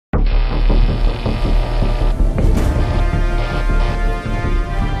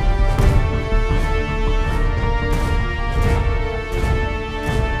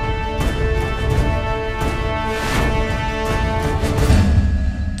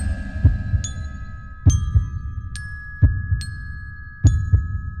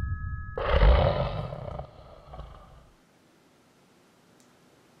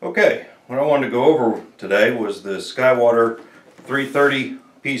Okay, what I wanted to go over today was the SkyWater 330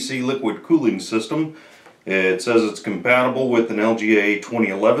 PC liquid cooling system. It says it's compatible with an LGA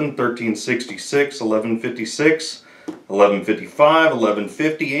 2011, 1366, 1156, 1155,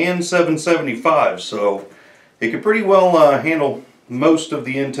 1150, and 775. So it could pretty well handle most of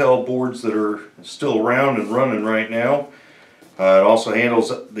the Intel boards that are still around and running right now. It also handles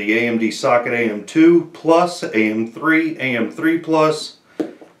the AMD socket AM2 Plus, AM3, AM3 Plus,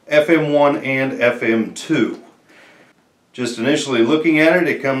 FM1 and FM2. Just initially looking at it,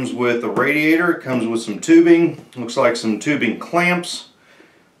 it comes with a radiator, it comes with some tubing, looks like some tubing clamps,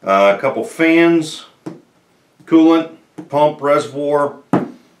 a couple fans, coolant, pump, reservoir,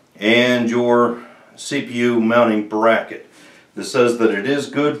 and your CPU mounting bracket. This says that it is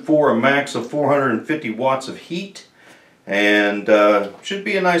good for a max of 450 watts of heat, and should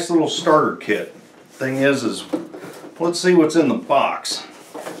be a nice little starter kit. Thing is let's see what's in the box.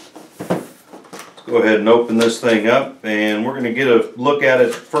 Go ahead and open this thing up, and we're going to get a look at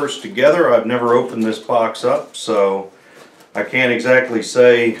it first together. I've never opened this box up, so I can't exactly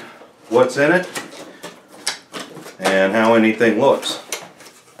say what's in it and how anything looks.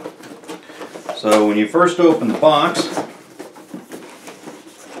 So when you first open the box,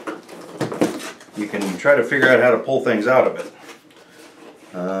 you can try to figure out how to pull things out of it.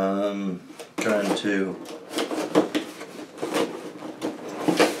 Trying to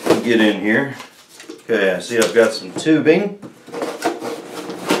get in here. Okay, I see I've got some tubing.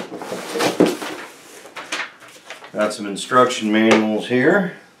 Got some instruction manuals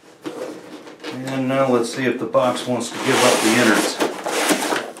here. And now let's see if the box wants to give up the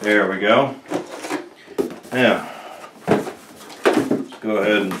innards. There we go. Now, let's go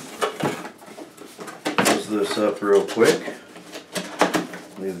ahead and close this up real quick.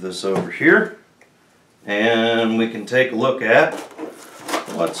 Leave this over here. And we can take a look at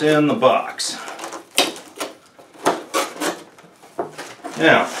what's in the box.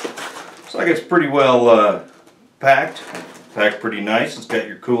 Now, looks like it's pretty well packed pretty nice. It's got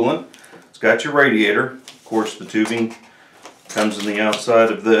your coolant, it's got your radiator, of course the tubing comes in the outside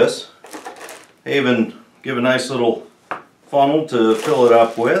of this. They even give a nice little funnel to fill it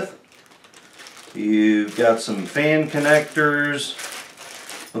up with. You've got some fan connectors,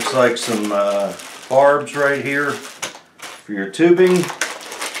 looks like some barbs right here for your tubing.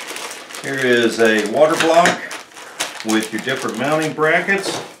 Here is a water block with your different mounting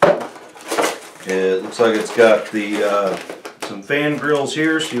brackets. It looks like it's got the some fan grills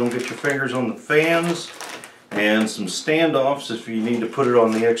here so you don't get your fingers on the fans, and some standoffs if you need to put it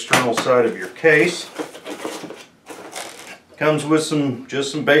on the external side of your case. Comes with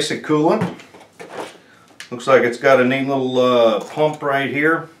just some basic coolant. Looks like it's got a neat little pump right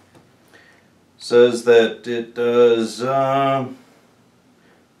here. Says that it does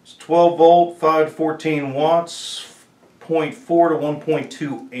it's 12 volt, 5 to 14 watts, 0.4 to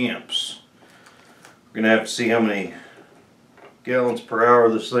 1.2 amps. We're going to have to see how many gallons per hour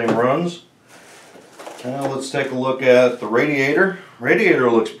this thing runs. Now let's take a look at the radiator.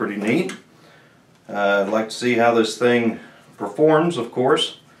 Radiator looks pretty neat. I'd like to see how this thing performs, of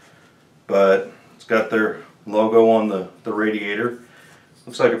course, but it's got their logo on the radiator.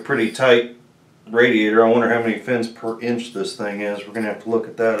 Looks like a pretty tight radiator. I wonder how many fins per inch this thing is. We're going to have to look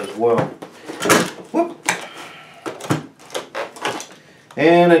at that as well. Whoop.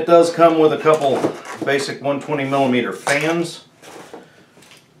 And it does come with a couple basic 120 millimeter fans.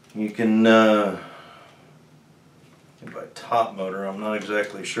 You can by top motor. I'm not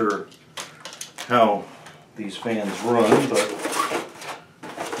exactly sure how these fans run, but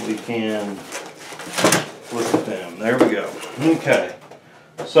we can look at them. There we go. Okay,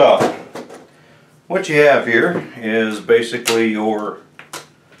 so what you have here is basically your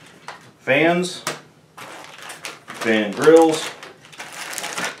fans, fan grills,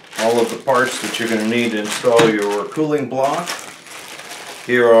 all of the parts that you're going to need to install your cooling block.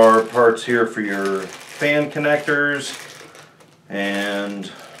 Here are parts here for your fan connectors,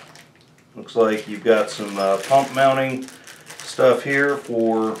 and looks like you've got some pump mounting stuff here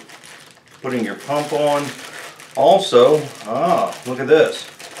for putting your pump on. Also, look at this.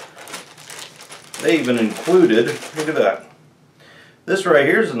 They even included, look at that. This right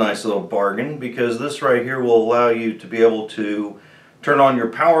here is a nice little bargain, because this right here will allow you to be able to turn on your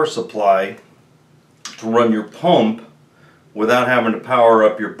power supply to run your pump without having to power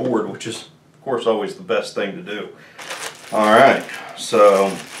up your board, which is of course always the best thing to do. Alright,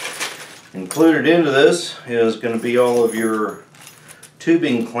 so included into this is going to be all of your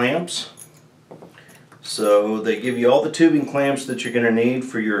tubing clamps. So they give you all the tubing clamps that you're going to need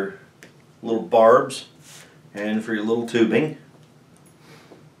for your little barbs and for your little tubing.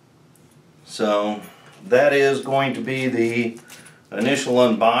 so that is going to be the initial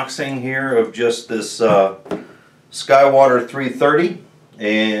unboxing here of just this SkyWater 330,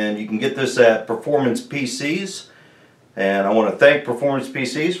 and you can get this at Performance PCs. And I want to thank Performance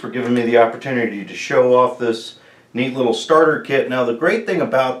PCs for giving me the opportunity to show off this neat little starter kit. Now the great thing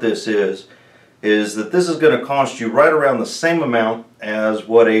about this is that this is going to cost you right around the same amount as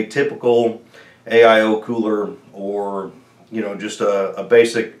what a typical AIO cooler, or just a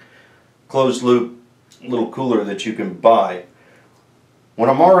basic closed loop little cooler that you can buy. What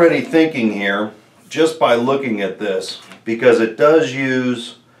I'm already thinking here, just by looking at this, because it does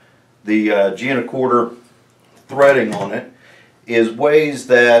use the G1/4 threading on it, is ways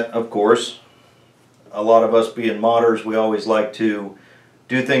that, of course, a lot of us being modders, we always like to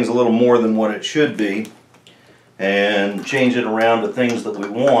do things a little more than what it should be and change it around to things that we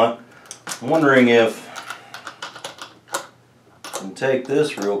want. I'm wondering if I can take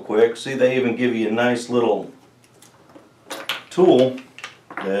this real quick. See, they even give you a nice little tool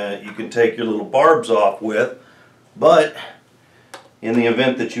that you can take your little barbs off with, but in the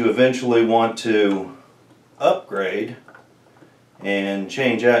event that you eventually want to upgrade and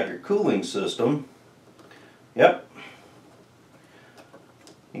change out your cooling system, yep,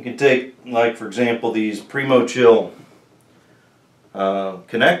 you can take, like for example, these Primo Chill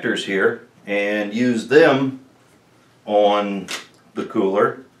connectors here and use them on the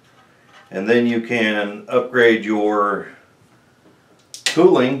cooler, and then you can upgrade your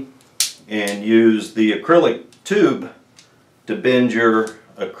cooling and use the acrylic tube to bend your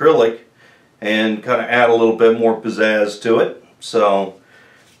acrylic and kind of add a little bit more pizzazz to it. So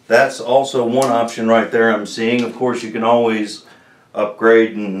that's also one option right there I'm seeing. Of course, you can always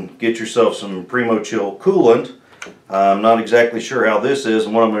upgrade and get yourself some Primo Chill coolant. I'm not exactly sure how this is,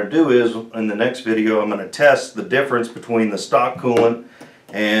 and what I'm going to do is, in the next video, I'm going to test the difference between the stock coolant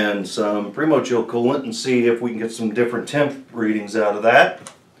and some Primo Chill coolant and see if we can get some different temp readings out of that.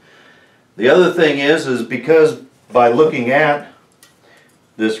 The other thing is because by looking at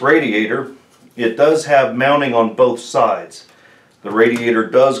this radiator, it does have mounting on both sides. The radiator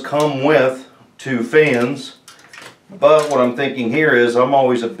does come with 2 fans, but what I'm thinking here is I'm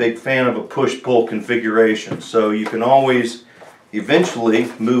always a big fan of a push-pull configuration. So you can always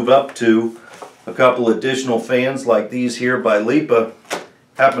eventually move up to a couple additional fans like these here by Lipa.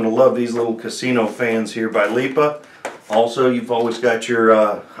 Happen to love these little casino fans here by Lipa. Also, you've always got your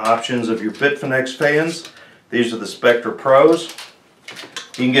options of your Bitfinex fans. These are the Spectra Pros.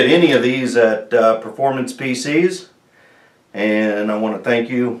 You can get any of these at Performance PCs. And I want to thank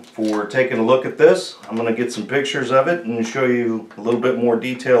you for taking a look at this. I'm going to get some pictures of it and show you a little bit more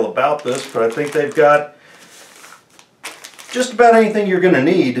detail about this, but I think they've got just about anything you're going to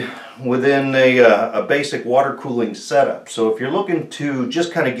need within a basic water cooling setup. So if you're looking to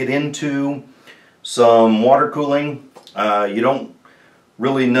just kind of get into some water cooling, you don't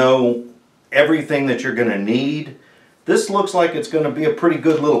really know everything that you're going to need, this looks like it's going to be a pretty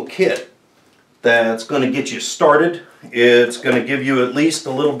good little kit that's going to get you started. It's going to give you at least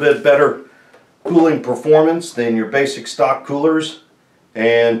a little bit better cooling performance than your basic stock coolers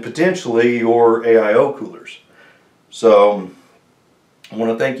and potentially your AIO coolers. So I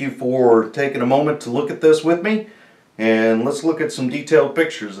want to thank you for taking a moment to look at this with me, and let's look at some detailed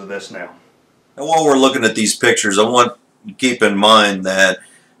pictures of this now. And while we're looking at these pictures, I want to keep in mind that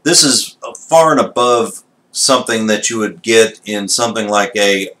this is far and above something that you would get in something like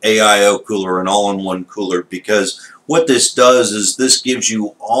a AIO cooler, an all-in-one cooler, because what this does is this gives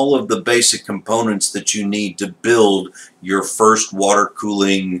you all of the basic components that you need to build your first water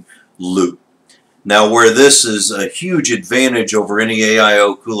cooling loop. Now, where this is a huge advantage over any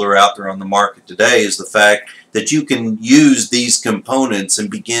AIO cooler out there on the market today is the fact that you can use these components and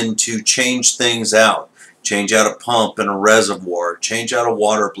begin to change things out. Change out a pump and a reservoir, change out a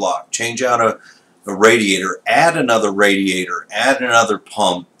water block, change out a radiator, add another radiator, add another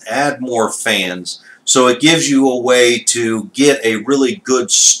pump, add more fans. So it gives you a way to get a really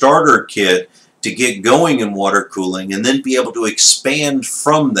good starter kit to get going in water cooling and then be able to expand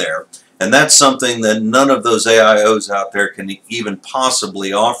from there. And that's something that none of those AIOs out there can even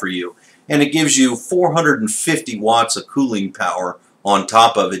possibly offer you. And it gives you 450 watts of cooling power on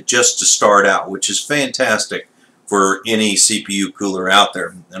top of it just to start out, which is fantastic for any CPU cooler out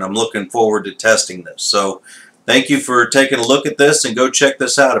there. And I'm looking forward to testing this. So thank you for taking a look at this, and go check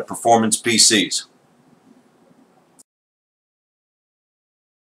this out at Performance PCs.